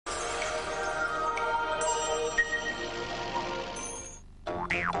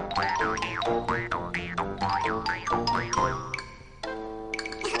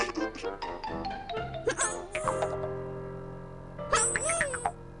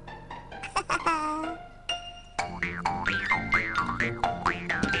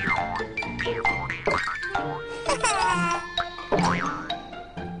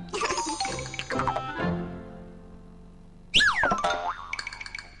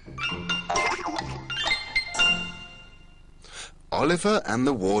Oliver and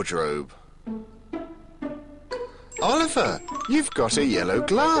the wardrobe. Oliver, you've got a yellow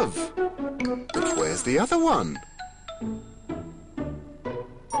glove. But where's the other one?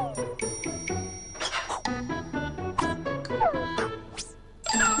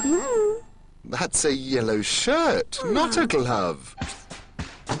 That's a yellow shirt, not a glove.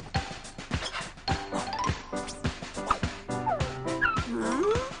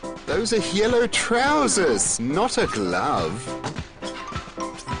 Those are yellow trousers, not a glove.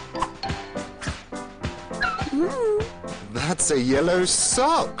 That's a yellow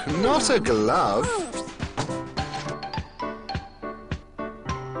sock, not a glove.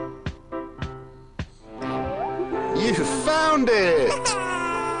 You found it!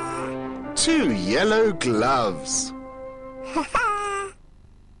 2 yellow gloves.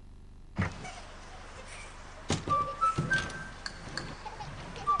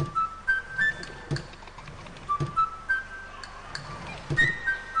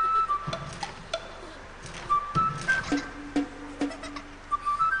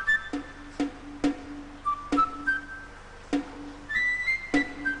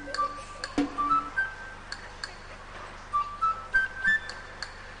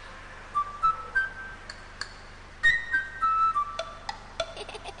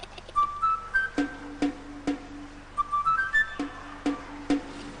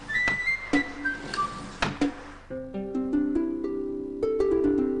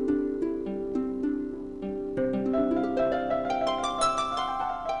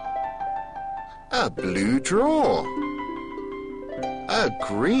 A blue drawer. A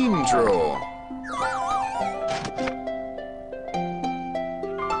green drawer.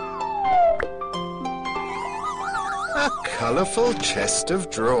 A colourful chest of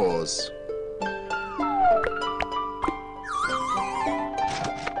drawers.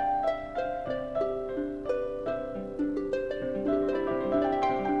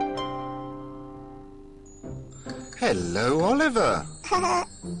 Hello, Oliver.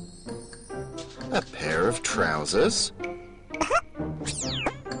 A pair of trousers.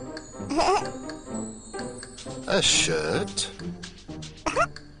 A shirt.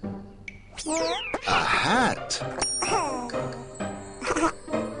 A hat.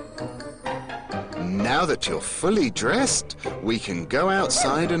 Now that you're fully dressed, we can go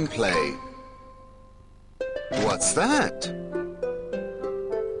outside and play. What's that?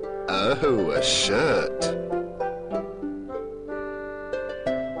 Oh, a shirt.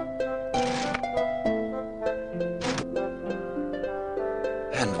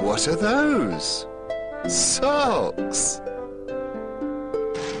 And what are those? Socks.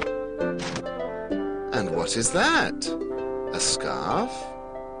 And what is that? A scarf?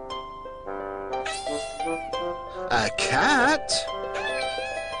 A cat?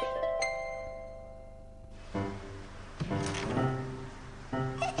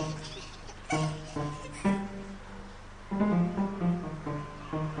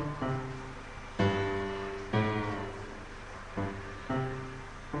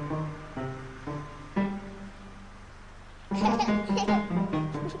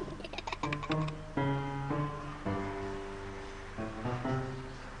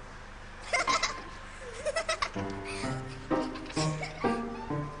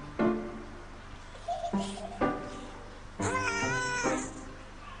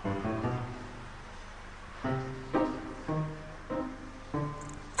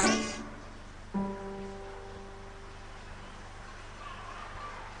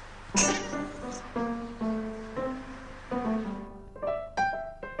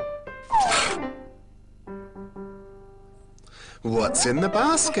 What's in the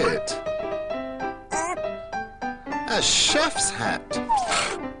basket? A chef's hat.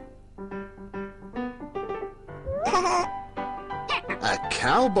 A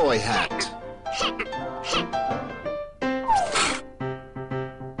cowboy hat.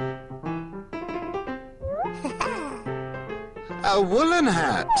 A woolen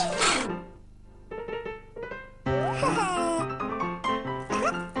hat.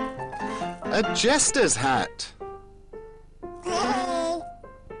 A jester's hat.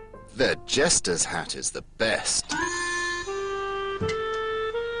 The jester's hat is the best.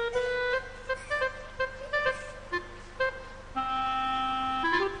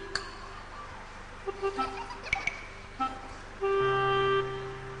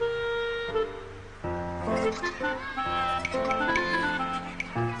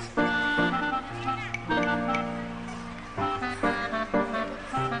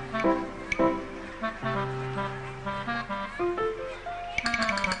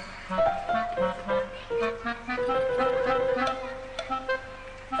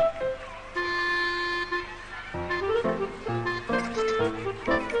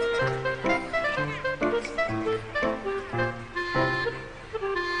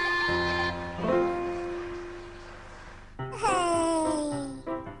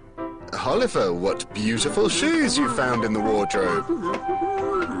 Oliver, what beautiful shoes you found in the wardrobe.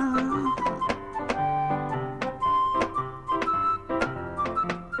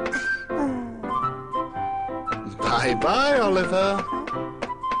 Bye-bye, Oliver.